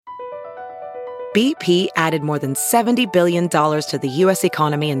BP added more than $70 billion to the U.S.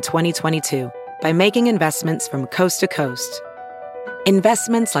 economy in 2022 by making investments from coast to coast.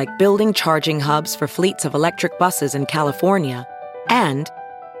 Investments like building charging hubs for fleets of electric buses in California and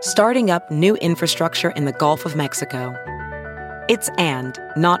starting up new infrastructure in the Gulf of Mexico. It's and,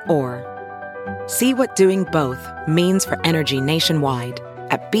 not or. See what doing both means for energy nationwide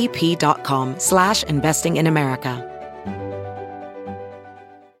at bp.com/investing in America.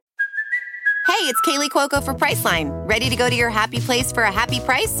 Hey, it's Kaylee Cuoco for Priceline. Ready to go to your happy place for a happy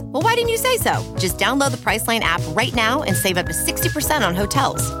price? Well, why didn't you say so? Just download the Priceline app right now and save up to 60% on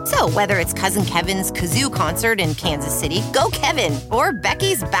hotels. So whether it's Cousin Kevin's Kazoo Concert in Kansas City, go Kevin, or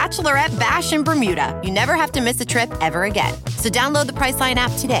Becky's Bachelorette Bash in Bermuda, you never have to miss a trip ever again. So download the Priceline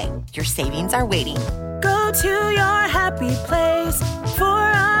app today. Your savings are waiting. Go to your happy place for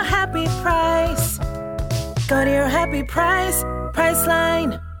a happy price. Go to your happy price,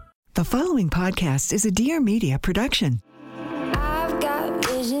 Priceline. The following podcast is a Dear Media production. I've got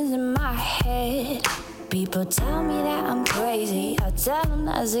visions in my head. People tell me that I'm crazy. I tell them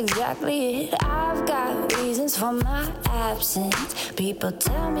that's exactly it. I've got reasons for my absence. People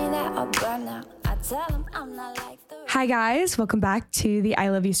tell me that I'll burn out. I tell them I'm not like the... Hi guys, welcome back to the I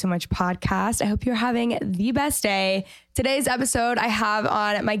Love You So Much podcast. I hope you're having the best day. Today's episode, I have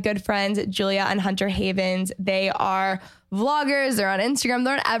on my good friends, Julia and Hunter Havens. They are vloggers, they're on Instagram,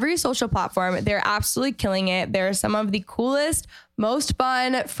 they're on every social platform. They're absolutely killing it. They're some of the coolest, most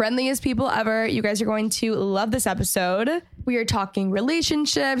fun, friendliest people ever. You guys are going to love this episode. We are talking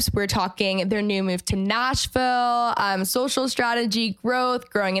relationships. We're talking their new move to Nashville, social strategy, growth,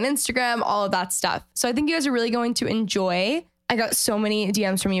 growing an Instagram, all of that stuff. So I think you guys are really going to enjoy. I got so many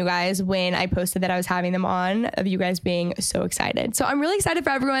DMs from you guys when I posted that I was having them on, of you guys being so excited. So I'm really excited for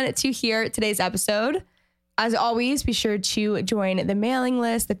everyone to hear today's episode. As always, be sure to join the mailing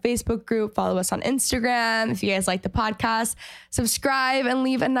list, the Facebook group, follow us on Instagram. If you guys like the podcast, subscribe and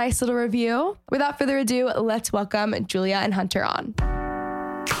leave a nice little review. Without further ado, let's welcome Julia and Hunter on.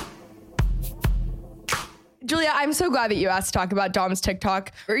 Julia, I'm so glad that you asked to talk about Dom's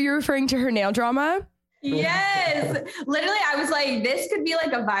TikTok. Are you referring to her nail drama? Yes. Literally, I was like, this could be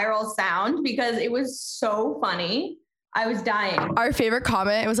like a viral sound because it was so funny. I was dying. Our favorite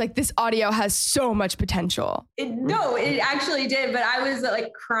comment, it was like, this audio has so much potential. It actually did, but I was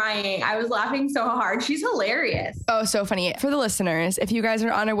like crying. I was laughing so hard. She's hilarious. Oh, so funny. For the listeners, if you guys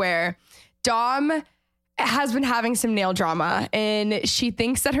are unaware, Dom has been having some nail drama and she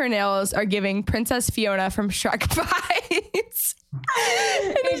thinks that her nails are giving Princess Fiona from Shrek vibes.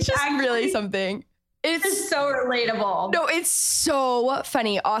 And it's just actually really something. It's so relatable. No, it's so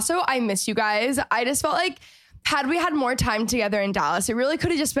funny. Also, I miss you guys. I just felt like had we had more time together in Dallas, it really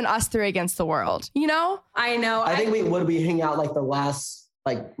could have just been us three against the world, you know? I know. I think we hang out like the last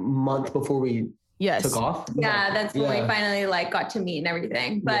month before we took off. Yeah, that's when we finally got to meet and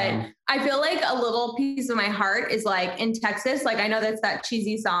everything. But I feel like a little piece of my heart is like in Texas. Like I know that's that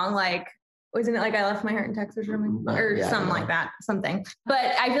cheesy song, wasn't it like I left my heart in Texas or something? Like that, something.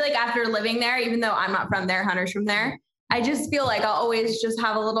 But I feel like after living there, even though I'm not from there, Hunter's from there, I just feel like I'll always just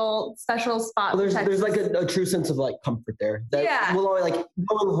have a little special spot. Well, there's like a true sense of like comfort there. We'll always like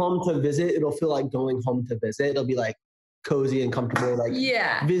going home to visit. It'll feel like going home to visit. It'll be like cozy and comfortable,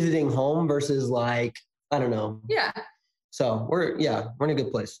 visiting home versus like, I don't know. Yeah. So we're in a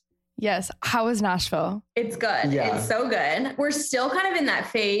good place. Yes. How is Nashville? It's good. Yeah. It's so good. We're still kind of in that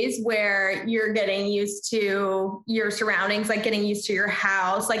phase where you're getting used to your surroundings, like getting used to your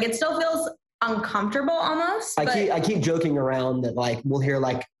house. Like it still feels uncomfortable almost. I keep joking around that like we'll hear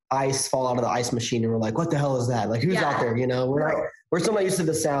like ice fall out of the ice machine and we're like, what the hell is that? Like who's out there? You know, we're still not used to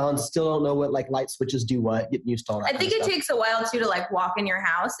the sound, still don't know what like light switches do what, getting used to all that. I think it takes a while too to like walk in your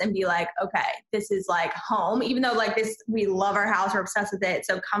house and be like, okay, this is like home, even though like this, we love our house, we're obsessed with it, it's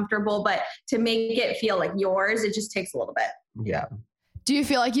so comfortable, but to make it feel like yours, it just takes a little bit. Yeah. Do you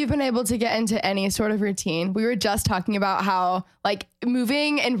feel like you've been able to get into any sort of routine? We were just talking about how like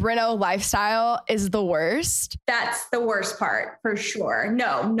moving in Reno lifestyle is the worst. That's the worst part for sure.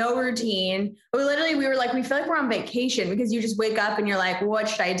 No routine. We were like, we feel like we're on vacation because you just wake up and you're like, what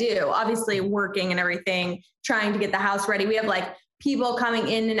should I do? Obviously working and everything, trying to get the house ready. We have like people coming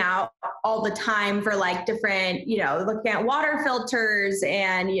in and out all the time for like different, looking at water filters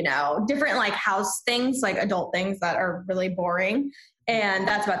and, different like house things, like adult things that are really boring. And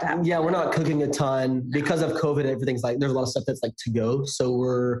that's about to happen. Yeah, we're not cooking a ton because of COVID. Everything's like, there's a lot of stuff that's like to go.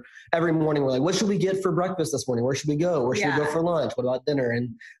 So every morning we're like, what should we get for breakfast this morning? Where should we go? Where should we go for lunch? What about dinner? And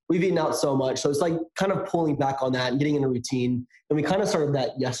we've eaten out so much. So it's like kind of pulling back on that and getting in a routine. And we kind of started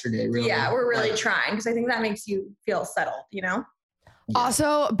that yesterday, really. Yeah, we're really trying because I think that makes you feel settled,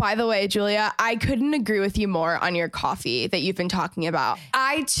 Also, by the way, Julia, I couldn't agree with you more on your coffee that you've been talking about.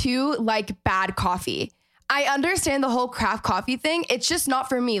 I too like bad coffee. I understand the whole craft coffee thing. It's just not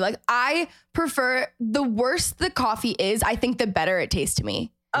for me. Like, I prefer, the worse the coffee is, I think the better it tastes to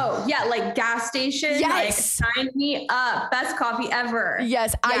me. Oh, yeah, like gas station. Yes. Like, sign me up. Best coffee ever.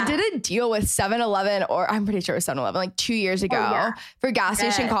 Yes, yeah. I did a deal with 7-Eleven, or I'm pretty sure it was 7-Eleven, like 2 years ago for gas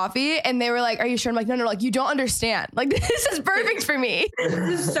station coffee. And they were like, are you sure? I'm like, no, like, you don't understand. Like, this is perfect for me.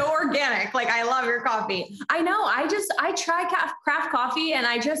 This is so organic. Like, I love your coffee. I know. I try craft coffee and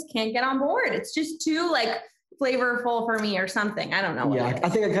I just can't get on board. It's just too like flavorful for me or something. I don't know. Yeah, I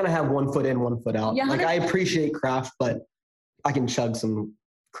think I kind of have 1 foot in, 1 foot out. Yeah, like, I appreciate craft, but I can chug some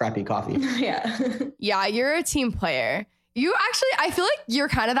crappy coffee. Yeah, you're a team player. You actually, I feel like you're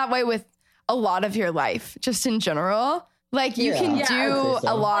kind of that way with a lot of your life, just in general. Like, you can do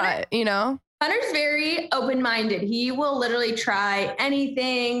a lot, you know? Hunter's very open-minded. He will literally try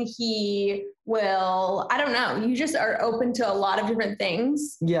anything. He will, I don't know. You just are open to a lot of different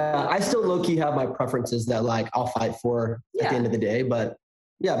things. Yeah, I still low-key have my preferences that like I'll fight for at the end of the day, but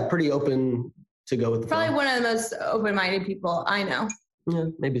yeah, pretty open to go with the Probably one of the most open-minded people I know. Yeah,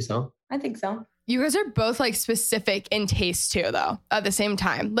 maybe so. I think so. You guys are both like specific in taste too, though, at the same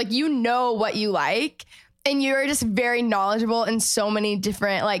time. Like, you know what you like, and you're just very knowledgeable in so many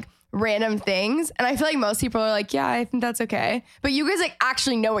different like random things. And I feel like most people are like, yeah, I think that's okay. But you guys like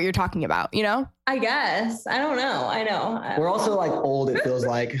actually know what you're talking about, you know? I guess. I don't know. I know. We're also like old, it feels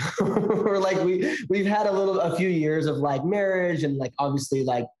like. We're like, we've had a few years of like marriage and like obviously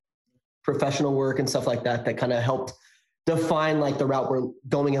like professional work and stuff like that kind of helped define like the route we're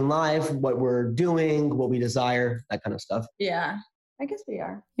going in life, what we're doing, what we desire, that kind of stuff. Yeah, I guess we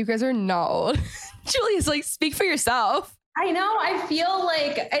are. You guys are not old. Julia's like, speak for yourself. I know. I feel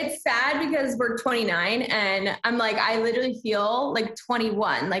like it's sad because we're 29 and I'm like, I literally feel like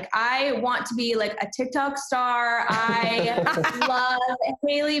 21. Like, I want to be like a TikTok star. I love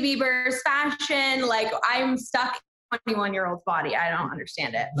Hailey Bieber's fashion. Like, I'm stuck 21-year-old's body. I don't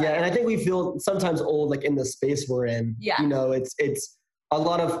understand it. Yeah, and I think we feel sometimes old, like in the space we're in. Yeah, you know, it's a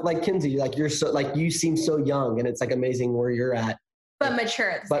lot of like Kinsey, like you're so like you seem so young, and it's like amazing where you're at. But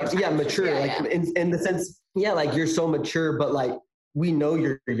mature. But yeah, mature. In the sense, like you're so mature, but like we know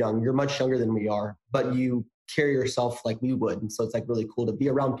you're young. You're much younger than we are, but you carry yourself like we would, and so it's like really cool to be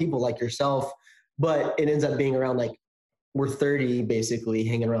around people like yourself. But it ends up being around like we're 30, basically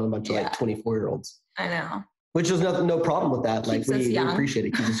hanging around a bunch of like 24-year-olds. I know. Which is no problem with that. Like we appreciate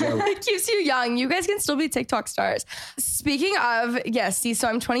it. Keeps us young. It keeps you young. You guys can still be TikTok stars. Speaking of, so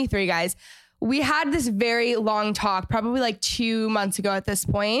I'm 23, guys. We had this very long talk, probably like 2 months ago at this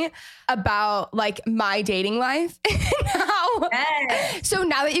point, about like my dating life. So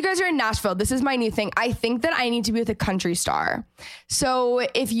now that you guys are in Nashville, this is my new thing. I think that I need to be with a country star. So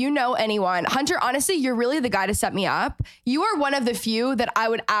if you know anyone, Hunter, honestly, you're really the guy to set me up. You are one of the few that I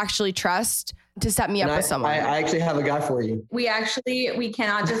would actually trust to set me up with someone. I actually have a guy for you. We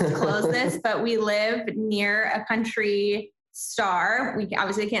cannot disclose this, but we live near a country star. We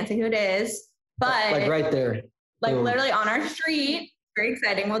obviously can't say who it is, but like right there, like literally on our street. Very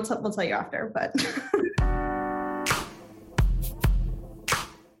exciting. We'll tell you after, but.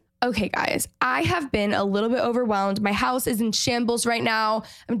 Okay, guys, I have been a little bit overwhelmed. My house is in shambles right now.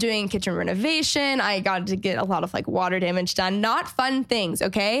 I'm doing kitchen renovation. I got to get a lot of like water damage done. Not fun things,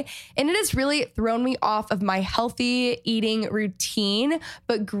 okay? And it has really thrown me off of my healthy eating routine,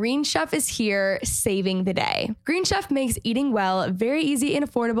 but Green Chef is here saving the day. Green Chef makes eating well very easy and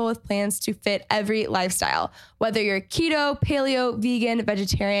affordable with plans to fit every lifestyle. Whether you're keto, paleo, vegan,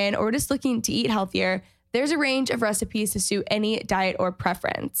 vegetarian, or just looking to eat healthier, there's a range of recipes to suit any diet or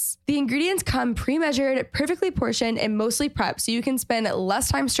preference. The ingredients come pre-measured, perfectly portioned, and mostly prepped, so you can spend less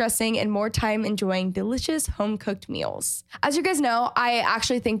time stressing and more time enjoying delicious home-cooked meals. As you guys know, I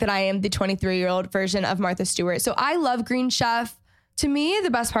actually think that I am the 23-year-old version of Martha Stewart, so I love Green Chef. To me, the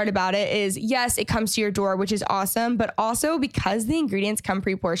best part about it is, yes, it comes to your door, which is awesome, but also because the ingredients come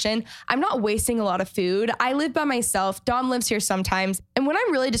pre-portioned, I'm not wasting a lot of food. I live by myself. Dom lives here sometimes. And when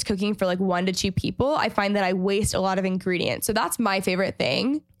I'm really just cooking for like 1 to 2 people, I find that I waste a lot of ingredients. So that's my favorite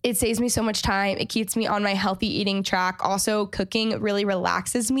thing. It saves me so much time. It keeps me on my healthy eating track. Also, cooking really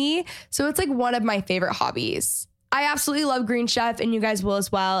relaxes me. So it's like one of my favorite hobbies. I absolutely love Green Chef, and you guys will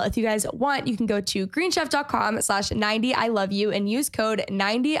as well. If you guys want, you can go to greenchef.com/90ILOVEYOU and use code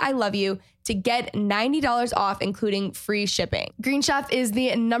 90ILOVEYOU to get $90 off, including free shipping. Green Chef is the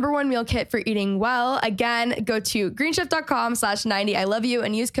 #1 meal kit for eating well. Again, go to greenchef.com/90ILOVEYOU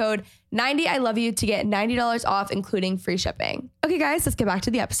and use code 90ILOVEYOU to get $90 off, including free shipping. Okay, guys, let's get back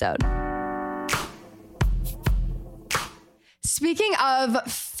to the episode. Speaking of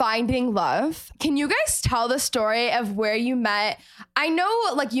finding love, can you guys tell the story of where you met? I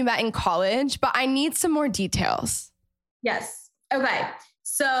know like you met in college, but I need some more details. Yes. Okay.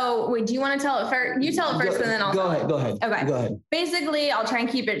 So wait, do you want to tell it first? You tell it first and then I'll go ahead. Okay. Go ahead. Basically, I'll try and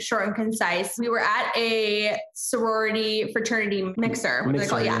keep it short and concise. We were at a sorority fraternity mixer.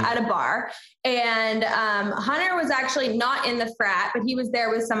 At a bar. And Hunter was actually not in the frat, but he was there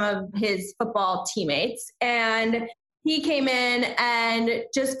with some of his football teammates. And he came in and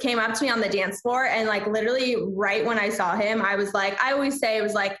just came up to me on the dance floor. And like literally right when I saw him, I was like, I always say it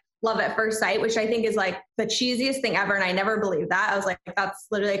was like love at first sight, which I think is like the cheesiest thing ever. And I never believed that. I was like, that's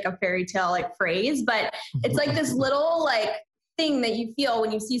literally like a fairy tale like phrase, but it's like this little like thing that you feel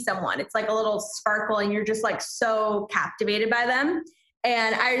when you see someone. It's like a little sparkle and you're just like so captivated by them.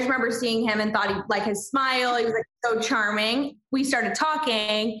 And I just remember seeing him and thought he like his smile, he was like so charming. We started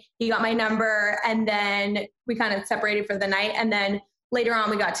talking, he got my number, and then we kind of separated for the night. And then later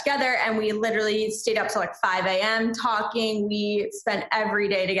on we got together and we literally stayed up till like 5 a.m. talking. We spent every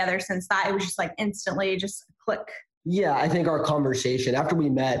day together since that. It was just like instantly just click. Yeah, I think our conversation after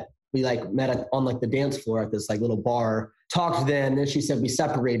we met on like the dance floor at this like little bar, talked then she said we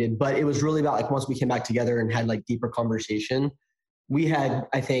separated, but it was really about like once we came back together and had like deeper conversation. We had,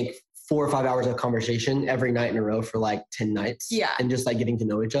 I think, 4 or 5 hours of conversation every night in a row for like 10 nights. Yeah. And just like getting to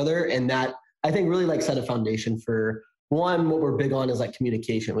know each other. And that, I think, really like set a foundation for one, what we're big on is like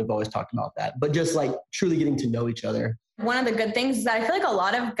communication. We've always talked about that, but just like truly getting to know each other. One of the good things is that I feel like a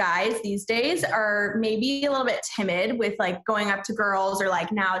lot of guys these days are maybe a little bit timid with like going up to girls, or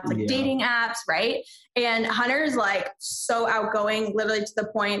like now it's like dating apps, right? And Hunter's like so outgoing, literally to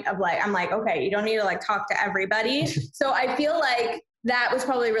the point of like, I'm like, okay, you don't need to like talk to everybody. So I feel like that was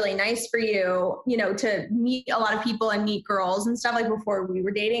probably really nice for you, you know, to meet a lot of people and meet girls and stuff like before we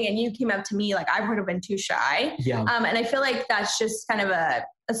were dating. And you came up to me, like I would have been too shy. Yeah. And I feel like that's just kind of a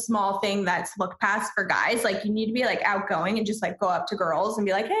small thing that's looked past for guys. Like you need to be like outgoing and just like go up to girls and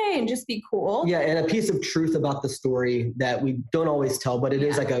be like, hey, and just be cool. Yeah. And a piece of truth about the story that we don't always tell, but it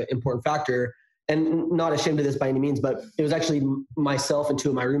is like an important factor, and not ashamed of this by any means, but it was actually myself and 2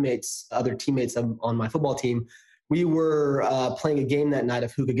 of my roommates, other teammates on my football team. We were playing a game that night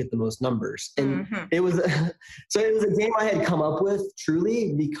of who could get the most numbers. And it was a game I had come up with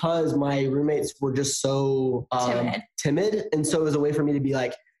truly because my roommates were just so timid. And so it was a way for me to be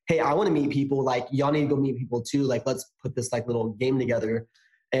like, hey, I want to meet people. Like y'all need to go meet people too. Like, let's put this like little game together.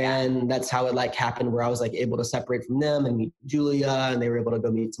 And that's how it like happened, where I was like able to separate from them and meet Julia, and they were able to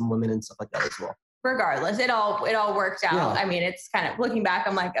go meet some women and stuff like that as well. Regardless, it all worked out. Yeah. I mean, it's kind of looking back,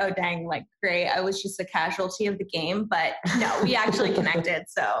 I'm like, oh dang, like great. I was just a casualty of the game, but no, we actually connected.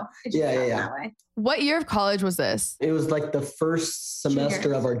 So that way. What year of college was this? It was like the first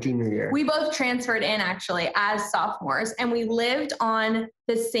semester of our junior year. We both transferred in actually as sophomores, and we lived on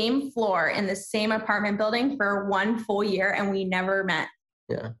the same floor in the same apartment building for 1 full year, and we never met.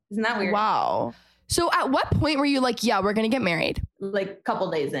 Yeah. Isn't that weird? Wow. So at what point were you like, yeah, we're going to get married? Like a couple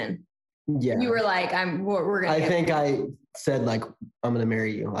days in. Yeah. You were like, we're going to get married. I said like, I'm going to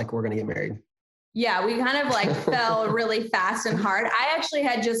marry you. Like, we're going to get married. Yeah. We kind of like fell really fast and hard. I actually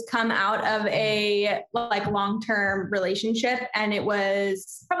had just come out of a like long-term relationship, and it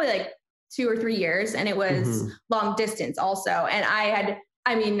was probably like 2 or 3 years, and it was long distance also. And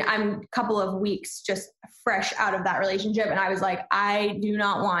I'm a couple of weeks just fresh out of that relationship. And I was like, I do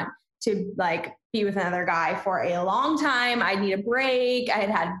not want to like be with another guy for a long time. I need a break. I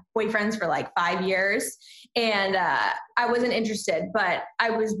had boyfriends for like 5 years, and I wasn't interested, but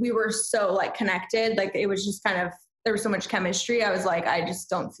we were so like connected. Like it was just kind of, there was so much chemistry. I was like, I just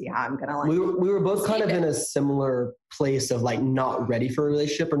don't see how I'm going to like. We were both kind of in a similar place of like not ready for a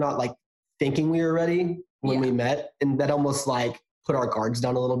relationship, or not like thinking we were ready when we met. And that almost like put our guards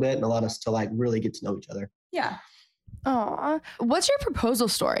down a little bit and allowed us to like really get to know each other. Yeah. Aw. What's your proposal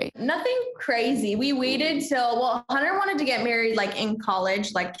story? Nothing crazy. We waited till, Hunter wanted to get married like in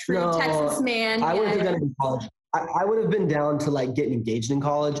college, like true Texas man. I would have done it in college. I would have been down to like getting engaged in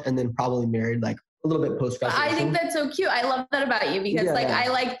college and then probably married like a little bit post-graduation. I think that's so cute. I love that about you because I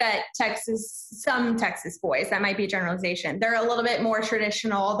like that some Texas boys, that might be a generalization, they're a little bit more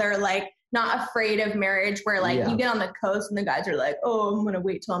traditional. They're like not afraid of marriage, where like you get on the coast and the guys are like, oh, I'm going to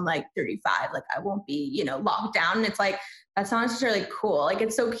wait till I'm like 35. Like I won't be, locked down. And it's like, that's not necessarily cool. Like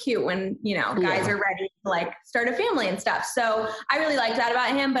it's so cute when, guys are ready to like start a family and stuff. So I really liked that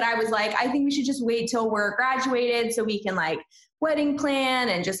about him, but I was like, I think we should just wait till we're graduated so we can like wedding plan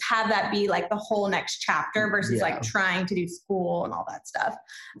and just have that be like the whole next chapter versus like trying to do school and all that stuff.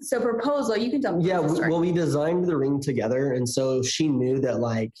 So proposal, you can tell me. Yeah. Well, we designed the ring together. And so she knew that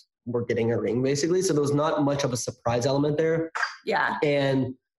like were getting a ring basically. So there was not much of a surprise element there. Yeah.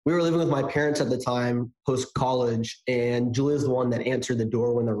 And we were living with my parents at the time, post-college, and Julia's the one that answered the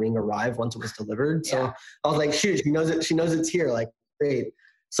door when the ring arrived once it was delivered. So I was like, shoot, she knows it. She knows it's here. Like, great.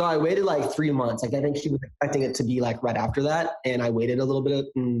 So I waited like 3 months. Like, I think she was expecting it to be like right after that. And I waited a little bit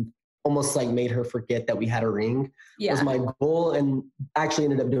and almost like made her forget that we had a ring was my goal. And actually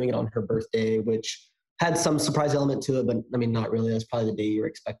ended up doing it on her birthday, which had some surprise element to it, but I mean, not really. That's probably the day you were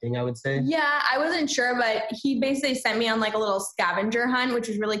expecting, I would say. Yeah, I wasn't sure, but he basically sent me on like a little scavenger hunt, which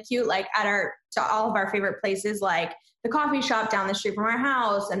was really cute. Like to all of our favorite places, like the coffee shop down the street from our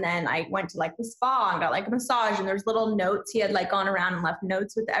house. And then I went to like the spa and got like a massage, and there's little notes. He had like gone around and left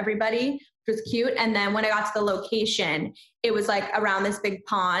notes with everybody, which was cute. And then when I got to the location, it was like around this big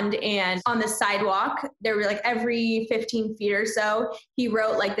pond, and on the sidewalk, there were like every 15 feet or so, he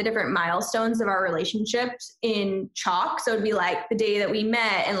wrote like the different milestones of our relationships in chalk. So it'd be like the day that we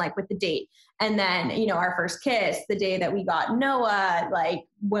met and like with the date. And then, you know, our first kiss, the day that we got Noah, like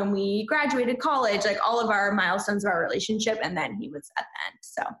when we graduated college, like all of our milestones of our relationship. And then he was at the end.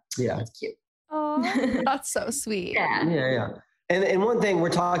 So yeah, it's cute. Oh, that's so sweet. Yeah. And one thing we're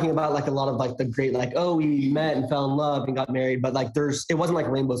talking about, like a lot of like the great, like, oh, we met and fell in love and got married, but like it wasn't like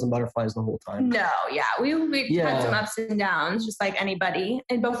rainbows and butterflies the whole time. No, yeah. We had some ups and downs, just like anybody.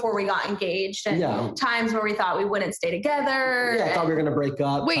 And before we got engaged, and times where we thought we wouldn't stay together. Yeah, I thought we were going to break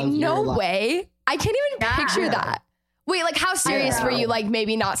up. Wait, no way. I can't even picture that. Wait, like how serious were you, like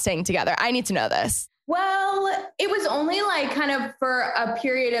maybe not staying together? I need to know this. Well, it was only like kind of for a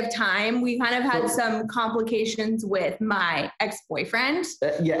period of time. We kind of had some complications with my ex-boyfriend.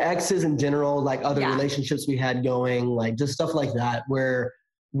 Exes in general, like other relationships we had going, like just stuff like that, where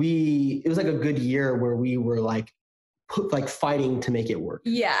it was like a good year where we were like fighting to make it work.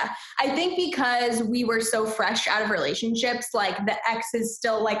 Yeah. I think because we were so fresh out of relationships, like the exes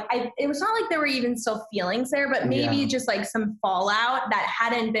still like, it was not like there were even still feelings there, but maybe just like some fallout that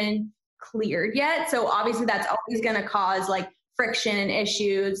hadn't been cleared yet. So obviously that's always going to cause like friction and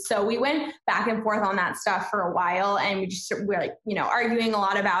issues. So we went back and forth on that stuff for a while, and we're like, you know, arguing a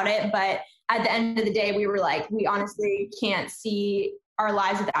lot about it. But at the end of the day, we were like, we honestly can't see our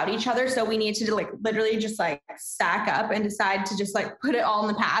lives without each other. So we need to like literally just like stack up and decide to just like put it all in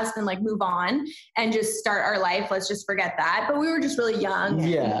the past and like move on and just start our life. Let's just forget that. But we were just really young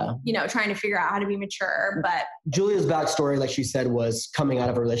and, you know, trying to figure out how to be mature. But Julia's backstory, like she said, was coming out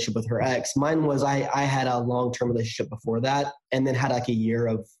of a relationship with her ex. Mine was I had a long-term relationship before that, and then had like a year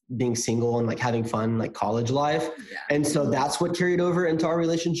of being single and like having fun, like college life. And so that's what carried over into our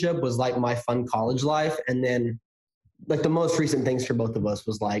relationship, was like my fun college life. And then like the most recent things for both of us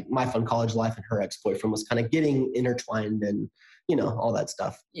was like my fun college life and her ex-boyfriend was kind of getting intertwined and, you know, all that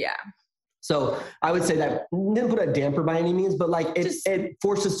stuff. Yeah. So I would say that didn't put a damper by any means, but like it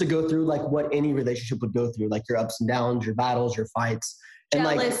forced us to go through like what any relationship would go through, like your ups and downs, your battles, your fights. And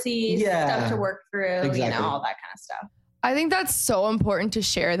jealousy, stuff to work through, you know, all that kind of stuff. I think that's so important to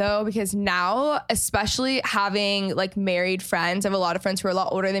share though, because now, especially having like married friends, I have a lot of friends who are a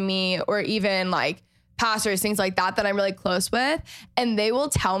lot older than me, or even like pastors, things like that I'm really close with. And they will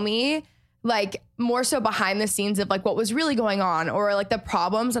tell me like more so behind the scenes of like what was really going on, or like the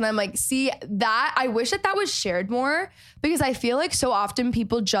problems. And I'm like, see that, I wish that was shared more, because I feel like so often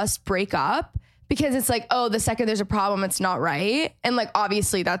people just break up because it's like, oh, the second there's a problem, it's not right. And like,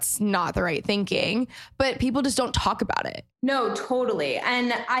 obviously that's not the right thinking, but people just don't talk about it. No, totally.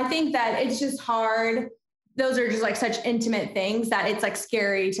 And I think that it's just hard. Those are just like such intimate things that it's like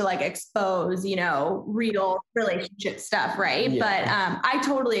scary to like expose, you know, real relationship stuff. Right. Yeah. But I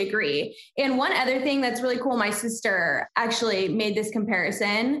totally agree. And one other thing that's really cool, my sister actually made this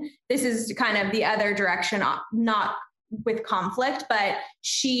comparison. This is kind of the other direction, not with conflict, but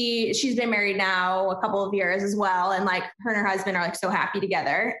she's been married now a couple of years as well. And like her and her husband are like so happy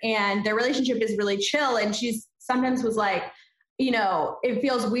together, and their relationship is really chill. And she's sometimes was like, you know, it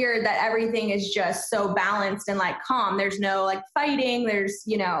feels weird that everything is just so balanced and like calm. There's no like fighting. There's,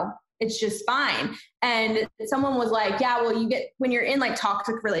 you know, it's just fine. And someone was like, yeah, well, you get, when you're in like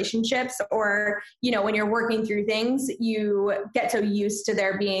toxic relationships, or, you know, when you're working through things, you get so used to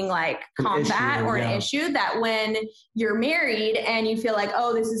there being like combat or an issue, that when you're married and you feel like,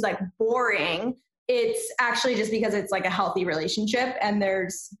 oh, this is like boring, it's actually just because it's like a healthy relationship and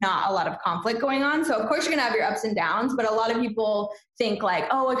there's not a lot of conflict going on. So of course you're gonna have your ups and downs, but a lot of people think like,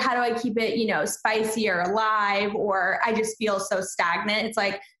 oh, like, how do I keep it, you know, spicy or alive? Or I just feel so stagnant. It's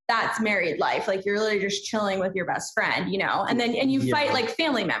like, that's married life. Like you're literally just chilling with your best friend, you know, and you fight like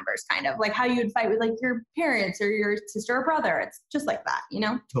family members, kind of like how you would fight with like your parents or your sister or brother. It's just like that, you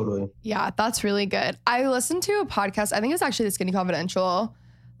know? Totally. Yeah, that's really good. I listened to a podcast. I think it was actually The Skinny Confidential,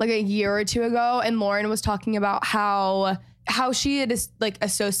 like a year or two ago, and Lauren was talking about how she had like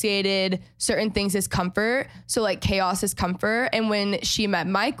associated certain things as comfort. So like chaos is comfort. And when she met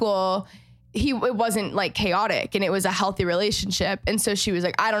Michael, it wasn't like chaotic and it was a healthy relationship. And so she was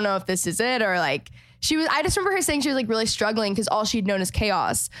like, I don't know if this is it, or like I just remember her saying she was like really struggling because all she'd known is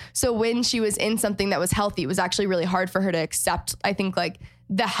chaos. So when she was in something that was healthy, it was actually really hard for her to accept, I think, like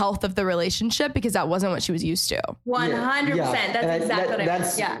the health of the relationship, because that wasn't what she was used to. 100%. Yeah. That's exactly what I mean.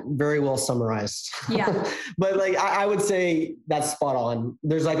 That's very well summarized. Yeah. But like, I would say that's spot on.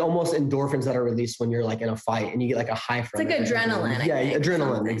 There's like almost endorphins that are released when you're like in a fight and you get like a high from it. It's like adrenaline. Yeah,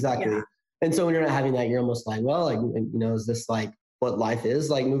 adrenaline. Something. Exactly. Yeah. And so when you're not having that, you're almost like, well, like, you know, is this like what life is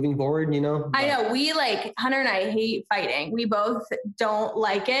like moving forward, you know? I know. We like, Hunter and I hate fighting. We both don't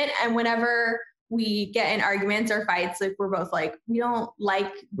like it. And whenever we get in arguments or fights, like we're both like, we don't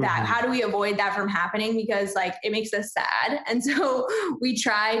like that. Mm-hmm. How do we avoid that from happening? Because like it makes us sad. And so we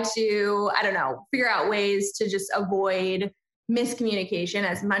try to, I don't know, figure out ways to just avoid miscommunication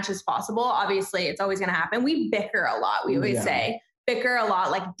as much as possible. Obviously, it's always going to happen. We bicker a lot. We always say bicker a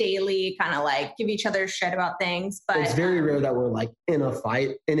lot, like daily, kind of like give each other shit about things. But it's very rare that we're like in a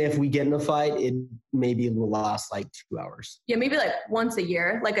fight. And if we get in a fight, it maybe will last like 2 hours. Yeah, maybe like once a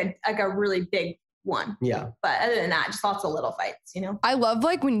year, like a really big one. Yeah. But other than that, just lots of little fights, you know? I love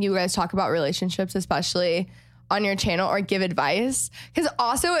like when you guys talk about relationships, especially on your channel, or give advice. Because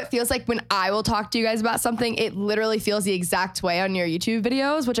also it feels like when I will talk to you guys about something, it literally feels the exact way on your YouTube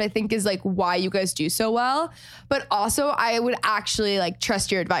videos, which I think is like why you guys do so well. But also I would actually like trust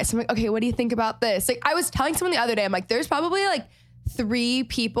your advice. I'm like, okay, what do you think about this? Like I was telling someone the other day, I'm like, there's probably like 3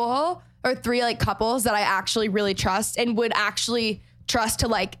 people or 3 like couples that I actually really trust and would actually trust to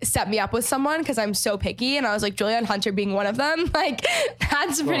like set me up with someone, because I'm so picky. And I was like, Julia and Hunter being one of them. Like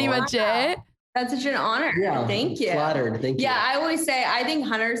that's pretty much it. That's such an honor. Yeah. Thank you. Flattered. Thank you. Yeah, I always say I think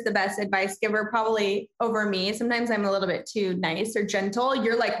Hunter's the best advice giver, probably over me. Sometimes I'm a little bit too nice or gentle.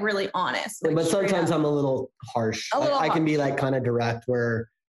 You're like really honest. Like, but sometimes I'm a little harsh. I can be like kind of direct, where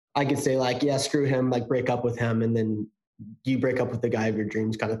I could say like, yeah, screw him, like break up with him, and then you break up with the guy of your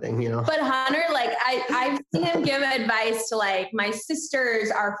dreams kind of thing, you know? But Hunter, like I've seen him give advice to like my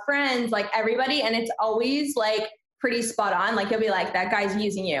sisters, our friends, like everybody. And it's always like pretty spot on. Like he'll be like, that guy's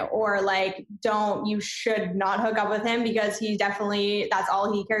using you, or like, you should not hook up with him because he definitely, that's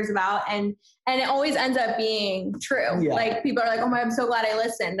all he cares about. And it always ends up being true. Yeah. Like people are like, oh my, I'm so glad I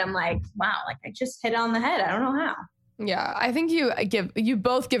listened. I'm like, wow, like I just hit it on the head. I don't know how. Yeah, I think you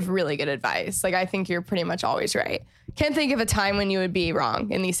both give really good advice. Like I think you're pretty much always right. Can't think of a time when you would be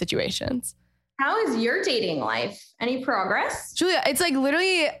wrong in these situations. How is your dating life? Any progress? Julia, it's like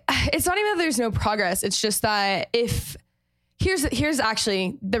literally, it's not even that there's no progress. It's just that here's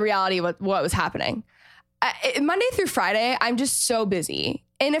actually the reality of what was happening. Monday through Friday, I'm just so busy.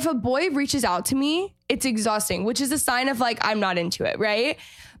 And if a boy reaches out to me, it's exhausting, which is a sign of like, I'm not into it, right?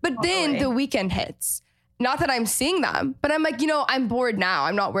 But then the weekend hits. Not that I'm seeing them, but I'm like, you know, I'm bored now.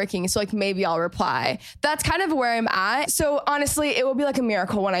 I'm not working. So like maybe I'll reply. That's kind of where I'm at. So honestly, it will be like a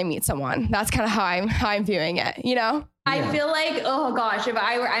miracle when I meet someone. That's kind of how I'm viewing it, you know? I feel like, oh gosh, if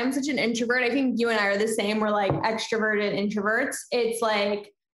I'm such an introvert. I think you and I are the same. We're like extroverted introverts. It's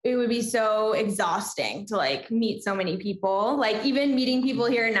like, it would be so exhausting to like meet so many people. Like even meeting people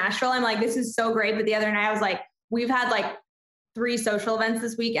here in Nashville, I'm like, this is so great. But the other night I was like, we've had like 3 social events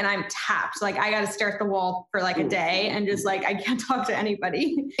this week and I'm tapped. Like I got to stare at the wall for like a day and just like, I can't talk to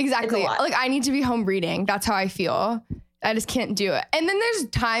anybody. Exactly. Like I need to be home reading. That's how I feel. I just can't do it. And then there's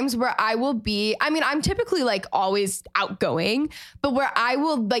times where I'm typically like always outgoing, but where I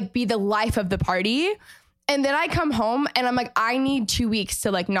will like be the life of the party. And then I come home and I'm like, I need 2 weeks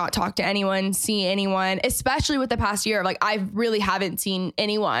to like not talk to anyone, see anyone, especially with the past year. Like I really haven't seen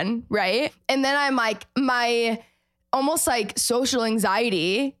anyone. Right. And then I'm like, my almost like social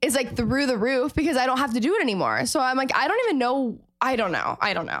anxiety is like through the roof because I don't have to do it anymore. So I'm like, I don't even know. I don't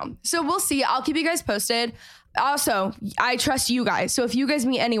know. So we'll see. I'll keep you guys posted. Also, I trust you guys. So if you guys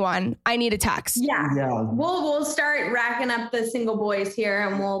meet anyone, I need a text. Yeah. We'll start racking up the single boys here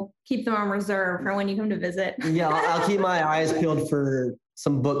and we'll keep them on reserve for when you come to visit. Yeah. I'll keep my eyes peeled for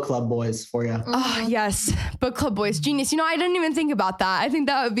some book club boys for you. Oh, yes. Book club boys. Genius. You know, I didn't even think about that. I think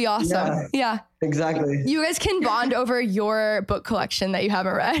that would be awesome. Yeah. Exactly. You guys can bond over your book collection that you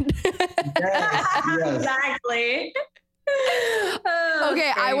haven't read. Yes. Exactly.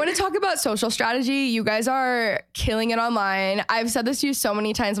 Okay, I want to talk about social strategy. You guys are killing it online. I've said this to you so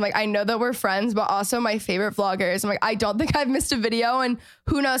many times. I'm like, I know that we're friends, but also my favorite vloggers. I'm like, I don't think I've missed a video in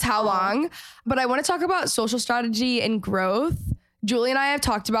who knows how long. But I want to talk about social strategy and growth. Julie and I have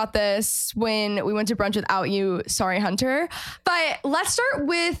talked about this when we went to brunch without you. Sorry, Hunter. But let's start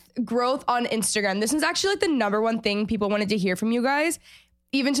with growth on Instagram. This is actually like the number one thing people wanted to hear from you guys,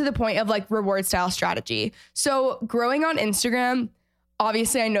 even to the point of like reward style strategy. So growing on Instagram,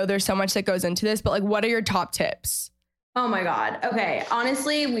 obviously I know there's so much that goes into this, but like what are your top tips? Oh my God. Okay.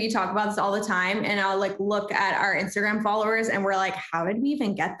 Honestly, we talk about this all the time, and I'll like look at our Instagram followers and we're like, how did we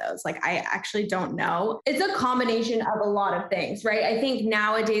even get those? Like, I actually don't know. It's a combination of a lot of things, right? I think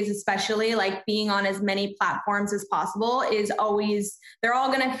nowadays, especially like being on as many platforms as possible is always, they're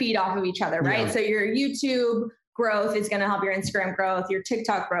all going to feed off of each other, right? Yeah. So your YouTube growth is going to help your Instagram growth. Your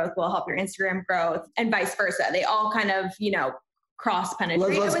TikTok growth will help your Instagram growth, and vice versa. They all kind of, cross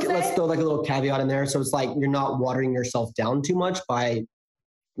penetrate. Let's throw like a little caveat in there. So it's like you're not watering yourself down too much by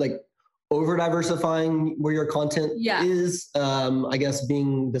like over diversifying where your content is, I guess,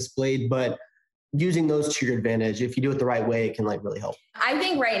 being displayed, but using those to your advantage. If you do it the right way, it can like really help. I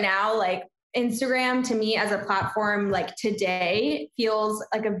think right now, like Instagram to me as a platform, like today feels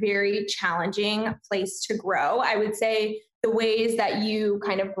like a very challenging place to grow. I would say the ways that you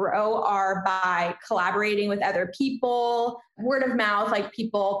kind of grow are by collaborating with other people, word of mouth, like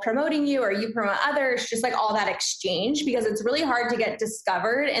people promoting you or you promote others, just like all that exchange, because it's really hard to get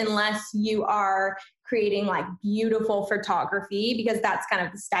discovered unless you are creating like beautiful photography, because that's kind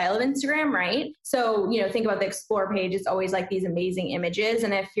of the style of Instagram, right? So, think about the explore page. It's always like these amazing images.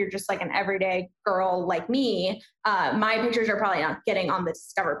 And if you're just like an everyday girl like me, my pictures are probably not getting on the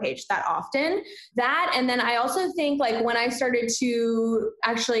discover page that often. That, and then I also think like when I started to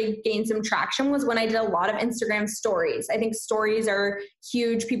actually gain some traction was when I did a lot of Instagram stories. I think stories are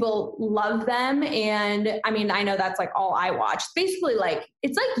huge. People love them. And I mean, I know that's like all I watch. Basically like,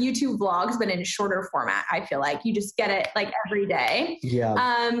 it's like YouTube vlogs, but in shorter format. I feel like you just get it like every day. Yeah.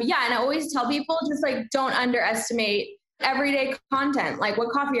 And I always tell people just like, don't underestimate everyday content. Like what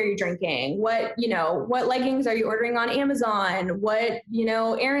coffee are you drinking? What leggings are you ordering on Amazon? What,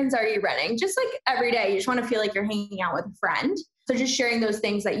 errands are you running? Just like every day, you just want to feel like you're hanging out with a friend. So just sharing those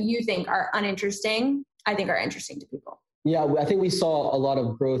things that you think are uninteresting, I think are interesting to people. Yeah, I think we saw a lot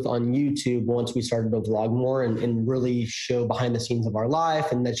of growth on YouTube once we started to vlog more and really show behind the scenes of our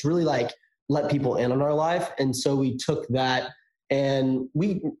life. And that's really like let people in on our life. And so we took that and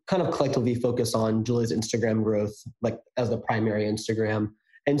we kind of collectively focused on Julia's Instagram growth, like as the primary Instagram.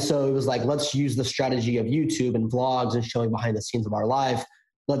 And so it was like, let's use the strategy of YouTube and vlogs and showing behind the scenes of our life.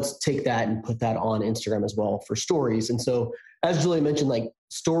 Let's take that and put that on Instagram as well for stories. And so as Julia mentioned, like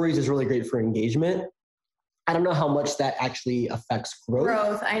stories is really great for engagement. I don't know how much that actually affects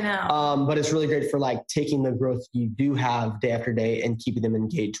growth. I know. But it's really great for like taking the growth you do have day after day and keeping them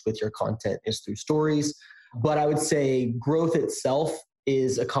engaged with your content is through stories. But I would say growth itself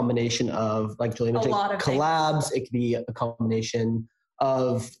is a combination of, like Julia mentioned, collabs. Things. It could be a combination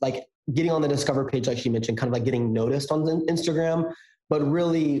of like getting on the discover page, like she mentioned, kind of like getting noticed on Instagram. But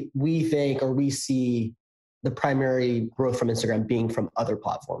really we think, or we see the primary growth from Instagram being from other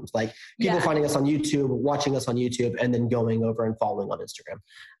platforms, like people finding us on YouTube, watching us on YouTube, and then going over and following on Instagram.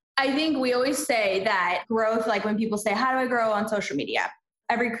 I think we always say that growth, like when people say, how do I grow on social media?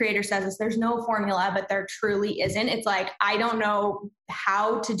 Every creator says this, there's no formula, but there truly isn't. It's like, I don't know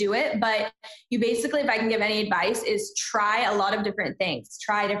how to do it, but you basically, if I can give any advice, is try a lot of different things,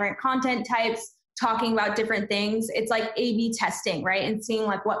 try different content types, talking about different things. It's like A/B testing, right? And seeing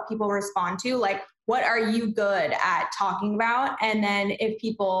like what people respond to, like, what are you good at talking about? And then if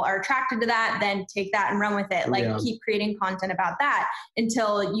people are attracted to that, then take that and run with it. Like keep creating content about that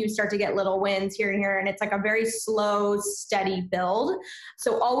until you start to get little wins here and here. And it's like a very slow, steady build.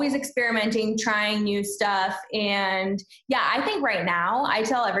 So always experimenting, trying new stuff. And I think right now I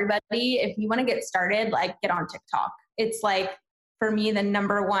tell everybody, if you want to get started, like get on TikTok. It's like, for me, the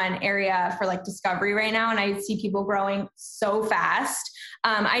number one area for like discovery right now. And I see people growing so fast.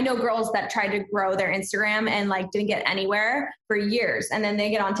 I know girls that tried to grow their Instagram and like didn't get anywhere for years. And then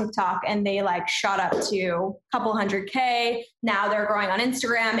they get on TikTok and they like shot up to a couple 100K. Now they're growing on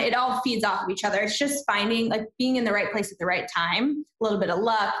Instagram. It all feeds off of each other. It's just finding like being in the right place at the right time, a little bit of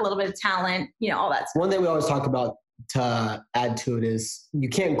luck, a little bit of talent, all that stuff. One thing we always talk about to add to it is you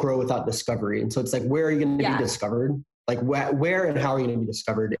can't grow without discovery. And so it's like, where are you going to be discovered? Like where and how are you going to be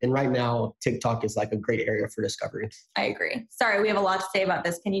discovered? And right now, TikTok is like a great area for discovery. I agree. Sorry, we have a lot to say about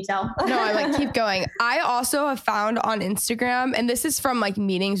this. Can you tell? No, I like keep going. I also have found on Instagram, and this is from like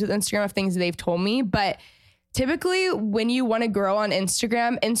meetings with Instagram of things they've told me, but typically when you want to grow on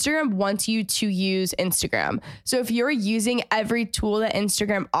Instagram wants you to use Instagram. So if you're using every tool that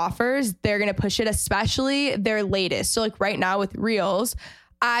Instagram offers, they're going to push it, especially their latest. So like right now with Reels,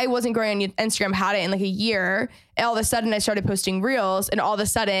 I wasn't growing on Instagram, had it in like a year. And all of a sudden I started posting reels, and all of a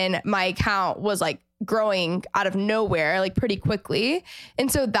sudden my account was like growing out of nowhere, like pretty quickly.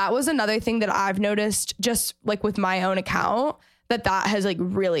 And so that was another thing that I've noticed just like with my own account, that has like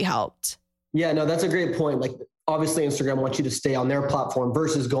really helped. Yeah, no, that's a great point. Like obviously Instagram wants you to stay on their platform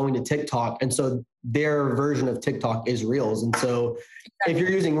versus going to TikTok. And so their version of TikTok is Reels. And so if you're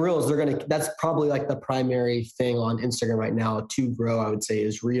using Reels, that's probably like the primary thing on Instagram right now to grow, I would say,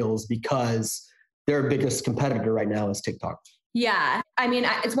 is Reels, because their biggest competitor right now is TikTok. Yeah. I mean,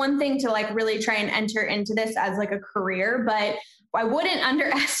 it's one thing to like really try and enter into this as like a career, but I wouldn't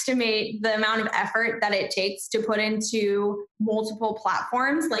underestimate the amount of effort that it takes to put into multiple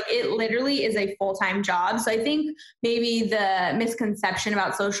platforms. Like it literally is a full-time job. So I think maybe the misconception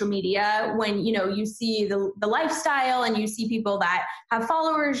about social media, when, you know, you see the lifestyle and you see people that have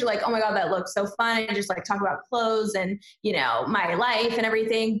followers, you're like, oh my God, that looks so fun. I just like talk about clothes and, you know, my life and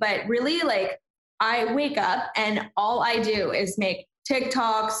everything. But really, like, I wake up and all I do is make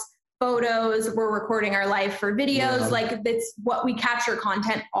TikToks, photos. We're recording our life for videos. Yeah. Like that's what we capture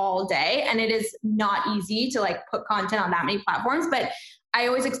content all day. And it is not easy to like put content on that many platforms, but I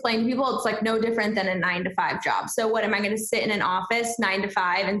always explain to people, it's like no different than a 9-to-5 job. So what, am I going to sit in an office 9 to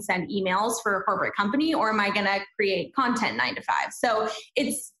 5 and send emails for a corporate company, or am I going to create content 9 to 5? So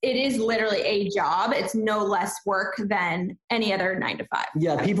it is literally a job. It's no less work than any other 9 to 5.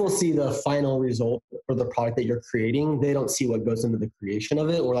 Yeah. People see the final result for the product that you're creating. They don't see what goes into the creation of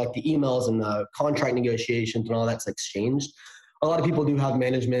it, or like the emails and the contract negotiations and all that's exchanged. A lot of people do have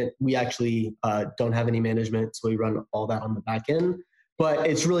management. We actually don't have any management. So we run all that on the back end. But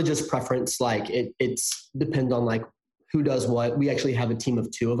it's really just preference. Like it's depends on like who does what. We actually have a team of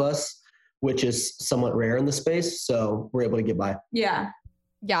 2 of us, which is somewhat rare in the space. So we're able to get by. Yeah.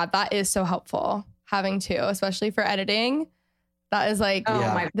 Yeah, that is so helpful having 2, especially for editing. That is like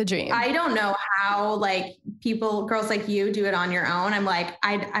the dream. I don't know how like girls like you do it on your own. I'm like,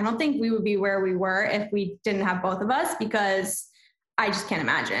 I don't think we would be where we were if we didn't have both of us, because I just can't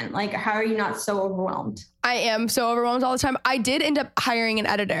imagine. Like, how are you not so overwhelmed? I am so overwhelmed all the time. I did end up hiring an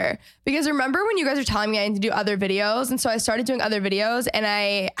editor, because remember when you guys were telling me I need to do other videos? And so I started doing other videos, and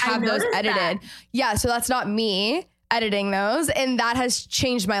I have those edited. That. Yeah. So that's not me editing those. And that has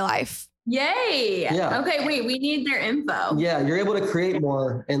changed my life. Yay. Yeah. Okay. Wait, we need their info. Yeah. You're able to create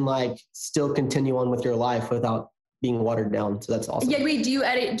more and like still continue on with your life without being watered down. So that's awesome. Yeah. Wait, do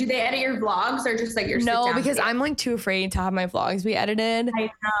they edit your vlogs, or just like your No, because I'm like too afraid to have my vlogs be edited. I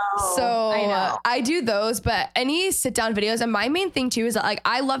know. So I do those, but any sit down videos. And my main thing too is that like,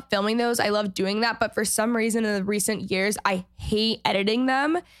 I love filming those. I love doing that. But for some reason in the recent years, I hate editing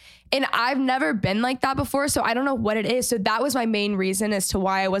them. And I've never been like that before. So I don't know what it is. So that was my main reason as to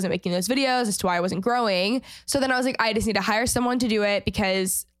why I wasn't making those videos, as to why I wasn't growing. So then I was like, I just need to hire someone to do it,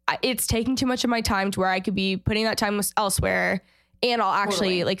 because it's taking too much of my time to where I could be putting that time elsewhere, and I'll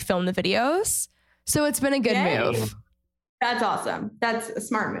actually like film the videos. So it's been a good move. That's awesome. That's a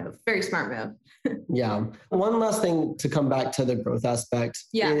smart move. Very smart move. Yeah. One last thing to come back to the growth aspect.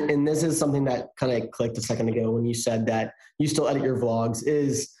 Yeah. And this is something that kind of clicked a second ago when you said that you still edit your vlogs,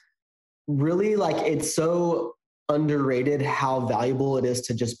 is really like, it's so underrated how valuable it is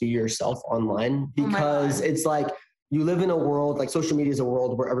to just be yourself online, because it's like, you live in a world, like social media is a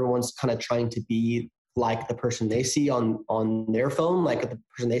world where everyone's kind of trying to be like the person they see on their phone, like the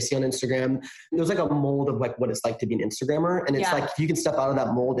person they see on Instagram. There's like a mold of like what it's like to be an Instagrammer. And it's like, if you can step out of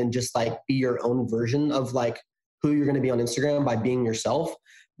that mold and just like be your own version of like who you're going to be on Instagram by being yourself,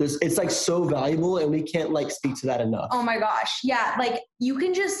 it's like so valuable, and we can't like speak to that enough. Oh my gosh. Yeah. Like you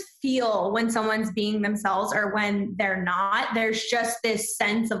can just feel when someone's being themselves or when they're not. There's just this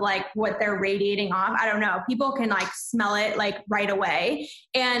sense of like what they're radiating off. I don't know. People can like smell it like right away.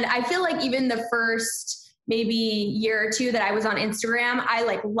 And I feel like even the first maybe year or 2 that I was on Instagram, I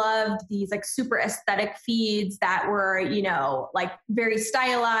like loved these like super aesthetic feeds that were, you know, like very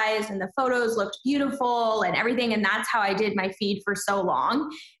stylized, and the photos looked beautiful and everything. And that's how I did my feed for so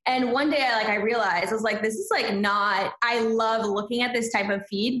long. And one day I realized, I was like, this is like not, I love looking at this type of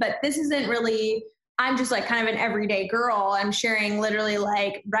feed, but this isn't really, I'm just like kind of an everyday girl. I'm sharing literally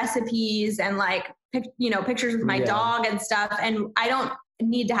like recipes and like, pictures with my dog and stuff. And I don't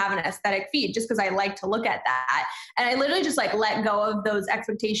need to have an aesthetic feed just because I like to look at that. And I literally just like let go of those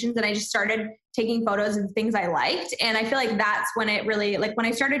expectations, and I just started taking photos of things I liked. And I feel like that's when it really, like when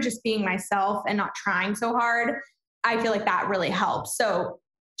I started just being myself and not trying so hard, I feel like that really helps. So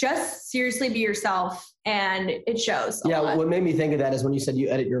just seriously be yourself, and it shows. Yeah. What made me think of that is when you said you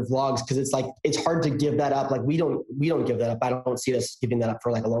edit your vlogs, because it's like, it's hard to give that up. Like we don't give that up. I don't see us giving that up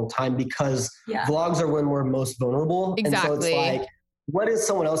for like a long time, because vlogs are when we're most vulnerable. Exactly. And so it's like, what is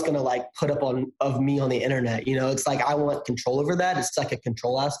someone else going to like put up of me on the internet? You know, it's like, I want control over that. It's like a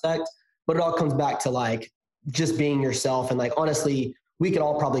control aspect, but it all comes back to like just being yourself. And like, honestly, we could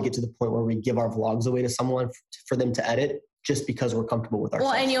all probably get to the point where we give our vlogs away to someone for them to edit just because we're comfortable with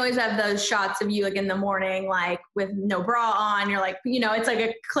ourselves. Well, and you always have those shots of you like in the morning, like with no bra on. You're like, you know, it's like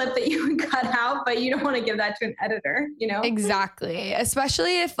a clip that you would cut out, but you don't want to give that to an editor, you know? Exactly.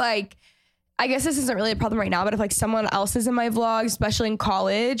 Especially if like, I guess this isn't really a problem right now, but if like someone else is in my vlog, especially in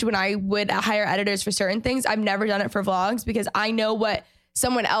college, when I would hire editors for certain things, I've never done it for vlogs because I know what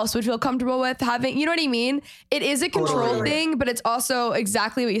someone else would feel comfortable with having, you know what I mean? It is a control thing, but it's also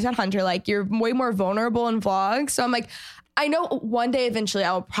exactly what you said, Hunter. Like you're way more vulnerable in vlogs. So I'm like, I know one day eventually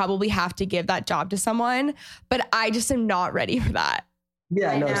I will probably have to give that job to someone, but I just am not ready for that.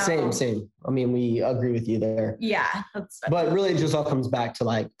 Yeah, no, same. I mean, we agree with you there. Yeah. But really it just all comes back to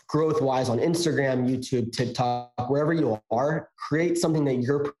like growth wise on Instagram, YouTube, TikTok, wherever you are, create something that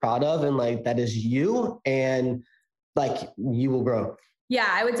you're proud of and like that is you, and like you will grow. Yeah,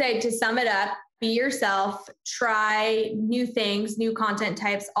 I would say to sum it up, be yourself, try new things, new content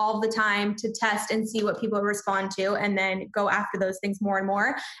types all the time to test and see what people respond to, and then go after those things more and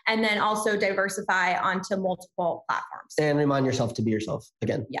more. And then also diversify onto multiple platforms. And remind yourself to be yourself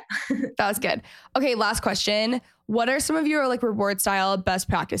again. Yeah. That was good. Okay, last question. What are some of your like reward style best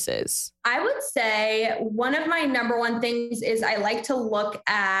practices? I would say one of my number one things is I like to look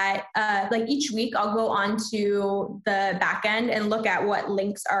at like each week I'll go on to the back end and look at what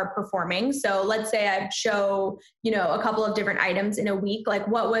links are performing. So let's say I show, you know, a couple of different items in a week, like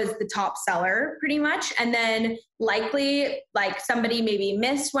what was the top seller pretty much. And then likely like somebody maybe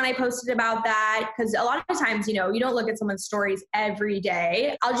missed when I posted about that. Cause a lot of times, you know, you don't look at someone's stories every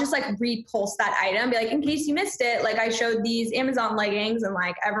day. I'll just like repost that item, be like, in case you missed it, like I showed these Amazon leggings and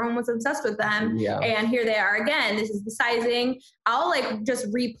like everyone was obsessed with them. Yeah. And here they are again. This is the sizing. I'll like just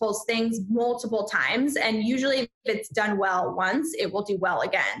repost things multiple times. And usually if it's done well once, it will do well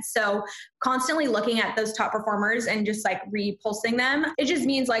again. So constantly looking at those top performers and just like reposting them, it just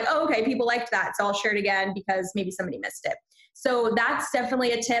means like, oh, okay, people liked that. So I'll share it again because maybe somebody missed it. So that's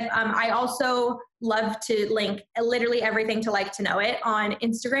definitely a tip. I also love to link literally everything to Like to Know It on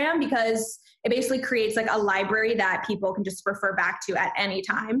Instagram because it basically creates like a library that people can just refer back to at any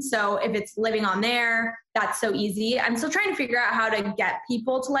time. So if it's living on there, that's so easy. I'm still trying to figure out how to get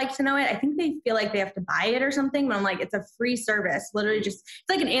people to Like to Know It. I think they feel like they have to buy it or something, but I'm like, it's a free service. Literally just, it's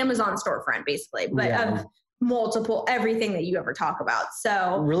like an Amazon storefront basically, but of multiple, everything that you ever talk about.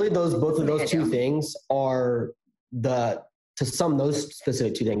 So really both of those two things are to sum those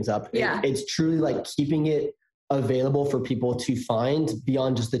specific two things up. It's truly like keeping it available for people to find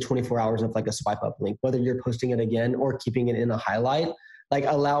beyond just the 24 hours of like a swipe up link, whether you're posting it again or keeping it in a highlight, like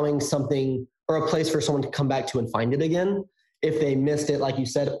allowing something or a place for someone to come back to and find it again if they missed it, like you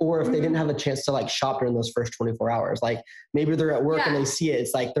said, or if they didn't have a chance to like shop during those first 24 hours. Like maybe they're at work and they see it.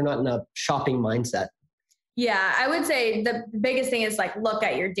 It's like they're not in a shopping mindset. Yeah, I would say the biggest thing is like look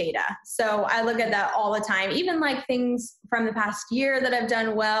at your data. So I look at that all the time, even like things from the past year that I've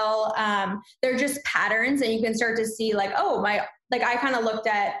done well. They're just patterns and you can start to see like, oh, I kind of looked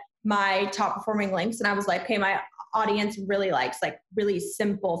at my top performing links and I was like, okay, my audience really likes like really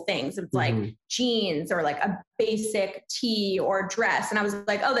simple things. It's like jeans or like a basic tee or dress. And I was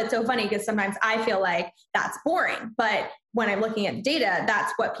like, oh, that's so funny because sometimes I feel like that's boring. But when I'm looking at data,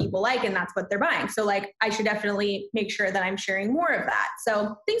 that's what people like and that's what they're buying. So like I should definitely make sure that I'm sharing more of that.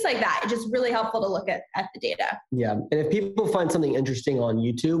 So things like that, it's just really helpful to look at the data. Yeah. And if people find something interesting on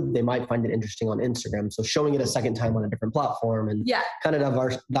YouTube, they might find it interesting on Instagram. So showing it a second time on a different platform and kind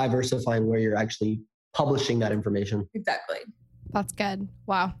of diversifying where you're actually publishing that information. Exactly. That's good.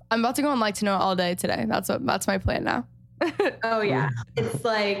 Wow. I'm about to go on Like to Know It all day today. That's my plan now. Oh yeah. It's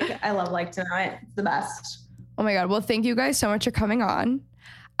like, I love Like to Know It. It's the best. Oh my God. Well, thank you guys so much for coming on.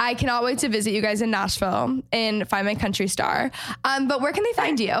 I cannot wait to visit you guys in Nashville and find my country star. But where can they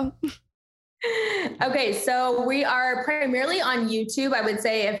find you? Okay, so we are primarily on YouTube. I would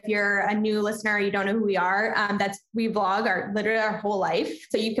say if you're a new listener, you don't know who we are, we vlog literally our whole life.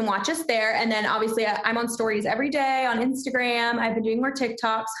 So you can watch us there. And then obviously I'm on stories every day on Instagram. I've been doing more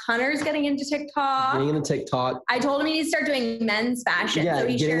TikToks. Hunter's getting into TikTok. I told him he needs to start doing men's fashion. Yeah, so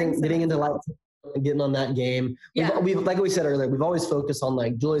he's getting into like getting on that game. We've like we said earlier, we've always focused on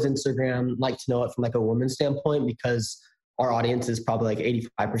like Julie's Instagram, Like to Know It from like a woman's standpoint because our audience is probably like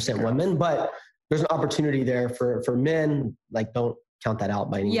 85% women, but there's an opportunity there for men. Like, don't count that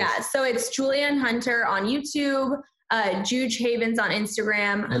out by any means. Yeah. So it's Julia and Hunter on YouTube. Juge Havens on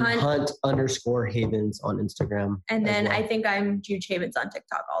Instagram. And Hunt_Havens on Instagram. And then I think I'm Juge Havens on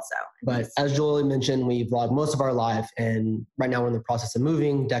TikTok also. But as Julie mentioned, we vlog most of our life. And right now we're in the process of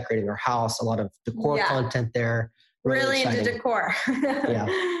moving, decorating our house, a lot of decor content there. Really into decor. Yeah.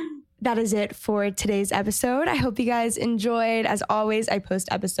 That is it for today's episode. I hope you guys enjoyed. As always, I post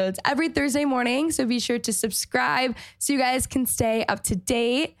episodes every Thursday morning, so be sure to subscribe so you guys can stay up to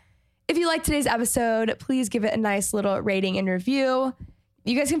date. If you liked today's episode, please give it a nice little rating and review.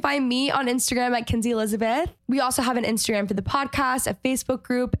 You guys can find me on Instagram at Kinsey Elizabeth. We also have an Instagram for the podcast, a Facebook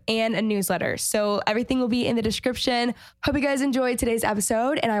group, and a newsletter. So everything will be in the description. Hope you guys enjoyed today's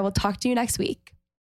episode, and I will talk to you next week.